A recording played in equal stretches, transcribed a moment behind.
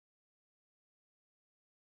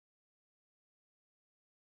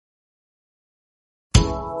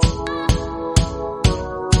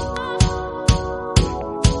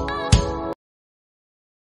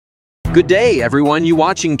Good day, everyone. You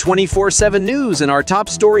watching 24/7 News, and our top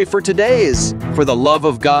story for today is For the Love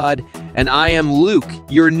of God, and I am Luke,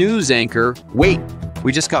 your news anchor. Wait,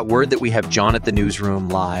 we just got word that we have John at the newsroom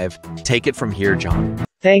live. Take it from here, John.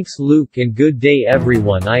 Thanks Luke, and good day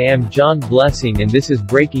everyone. I am John Blessing and this is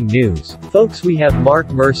breaking news. Folks, we have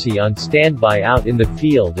Mark Mercy on standby out in the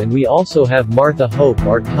field, and we also have Martha Hope,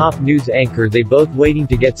 our top news anchor. They both waiting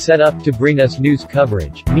to get set up to bring us news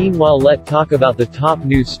coverage. Meanwhile, let's talk about the top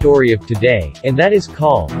news story of today, and that is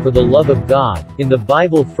call for the love of God. In the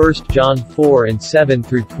Bible, 1 John 4 and 7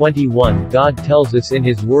 through 21, God tells us in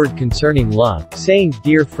his word concerning love, saying,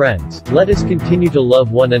 "Dear friends, let us continue to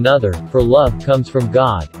love one another, for love comes from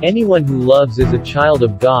God. Anyone who loves is a child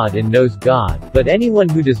of God and knows God, but anyone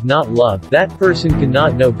who does not love, that person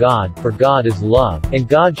cannot know God, for God is love. And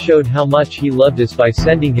God showed how much he loved us by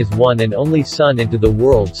sending his one and only Son into the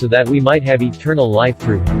world so that we might have eternal life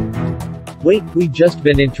through him." Wait, we just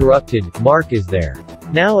been interrupted. Mark is there.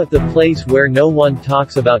 Now at the place where no one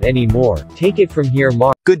talks about anymore. Take it from here,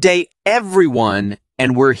 Mark. Good day, everyone,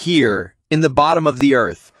 and we're here in the bottom of the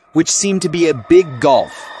earth, which seemed to be a big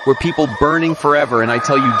gulf where people burning forever. And I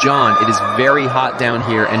tell you, John, it is very hot down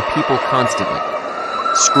here and people constantly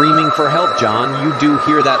screaming for help. John, you do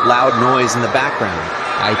hear that loud noise in the background.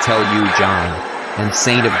 I tell you, John, and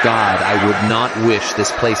saint of God, I would not wish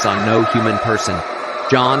this place on no human person.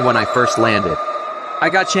 John, when I first landed, I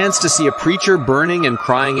got a chance to see a preacher burning and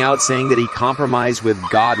crying out, saying that he compromised with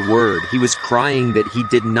God's word. He was crying that he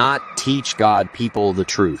did not teach God people the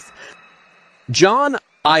truth. John,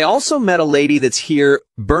 I also met a lady that's here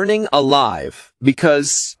burning alive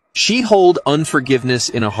because she hold unforgiveness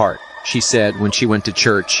in her heart. She said when she went to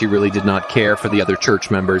church, she really did not care for the other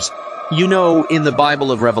church members. You know, in the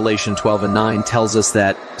Bible of Revelation 12 and 9 tells us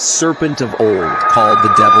that serpent of old, called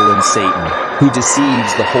the devil and Satan, who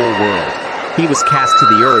deceives the whole world, he was cast to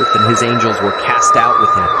the earth and his angels were cast out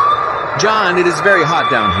with him. John, it is very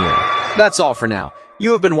hot down here. That's all for now.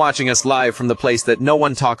 You have been watching us live from the place that no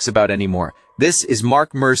one talks about anymore. This is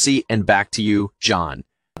Mark Mercy, and back to you, John.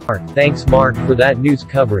 Thanks Mark for that news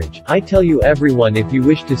coverage. I tell you everyone, if you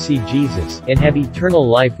wish to see Jesus and have eternal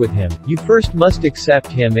life with him, you first must accept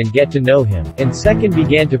him and get to know him, and second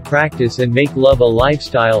begin to practice and make love a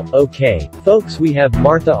lifestyle. Okay, folks, we have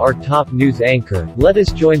Martha, our top news anchor. Let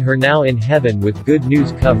us join her now in heaven with good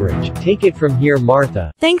news coverage. Take it from here,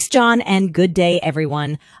 Martha. Thanks John, and good day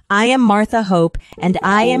everyone. I am Martha Hope, and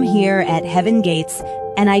I am here at Heaven Gates.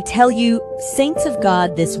 And I tell you, saints of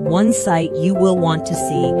God, this one sight you will want to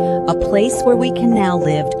see, a place where we can now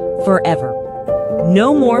live forever.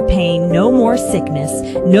 No more pain, no more sickness,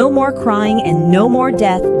 no more crying, and no more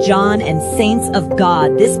death. John and saints of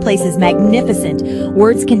God, this place is magnificent.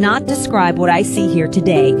 Words cannot describe what I see here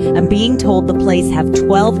today. I'm being told the place have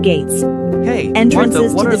 12 gates. Hey,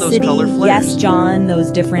 Entrances Martha, what to are the those city. color flares? Yes, John,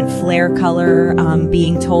 those different flare color,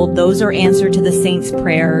 being told those are answer to the saint's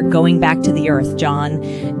prayer going back to the earth, John.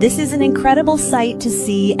 This is an incredible sight to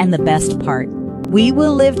see, and the best part, we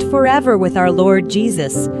will live forever with our Lord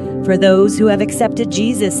Jesus. For those who have accepted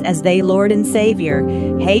Jesus as their Lord and Savior.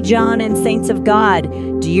 Hey, John and saints of God,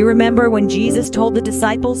 do you remember when Jesus told the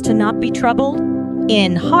disciples to not be troubled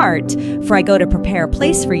in heart, for I go to prepare a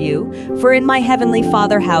place for you, for in my heavenly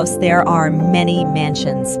Father house there are many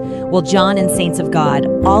mansions. Well, John and saints of God,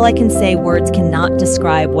 all I can say, words cannot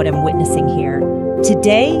describe what I'm witnessing here.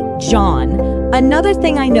 Today, John, another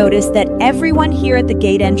thing I noticed, that everyone here at the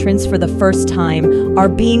gate entrance for the first time are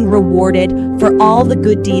being rewarded for all the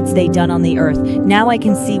good deeds they done on the earth. Now I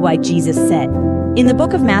can see why Jesus said in the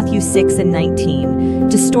book of Matthew 6 and 19,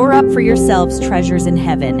 to store up for yourselves treasures in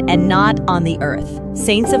heaven and not on the earth.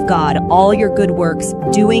 Saints of God, all your good works,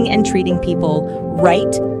 doing and treating people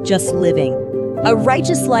right, just living a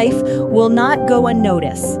righteous life will not go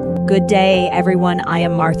unnoticed. Good day, everyone. I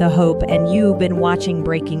am Martha Hope, and you've been watching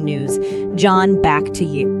Breaking News. John, back to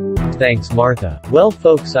you. Thanks Martha. Well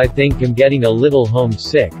folks, I think I'm getting a little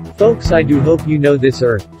homesick. Folks, I do hope you know this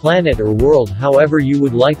earth, planet or world, however you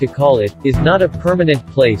would like to call it, is not a permanent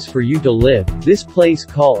place for you to live. This place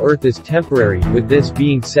called earth is temporary. With this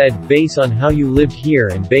being said, based on how you lived here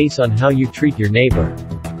and based on how you treat your neighbor,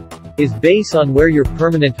 is based on where your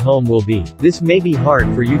permanent home will be. This may be hard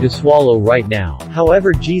for you to swallow right now.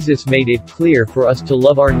 However, Jesus made it clear for us to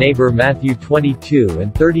love our neighbor. Matthew 22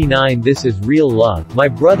 and 39. This is real love, my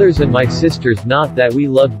brothers and my sisters, not that we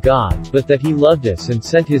loved God, but that he loved us and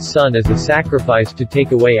sent his Son as a sacrifice to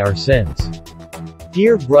take away our sins.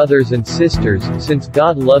 Dear brothers and sisters, since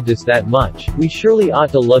God loved us that much, we surely ought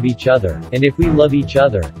to love each other, and if we love each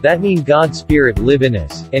other, that means God's Spirit live in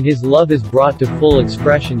us, and His love is brought to full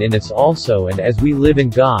expression in us also, and as we live in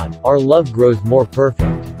God, our love grows more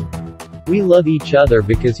perfect. We love each other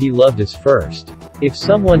because He loved us first. If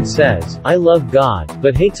someone says, "I love God,"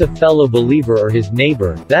 but hates a fellow believer or his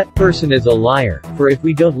neighbor, that person is a liar, for if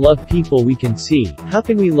we don't love people we can see, how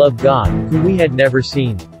can we love God, whom we had never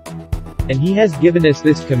seen? And He has given us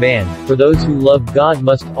this command, for those who love God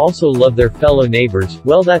must also love their fellow neighbors.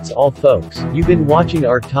 Well, that's all folks. You've been watching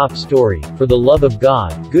our top story, For the Love of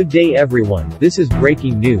God. Good day everyone, this is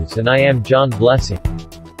breaking news and I am John Blessing.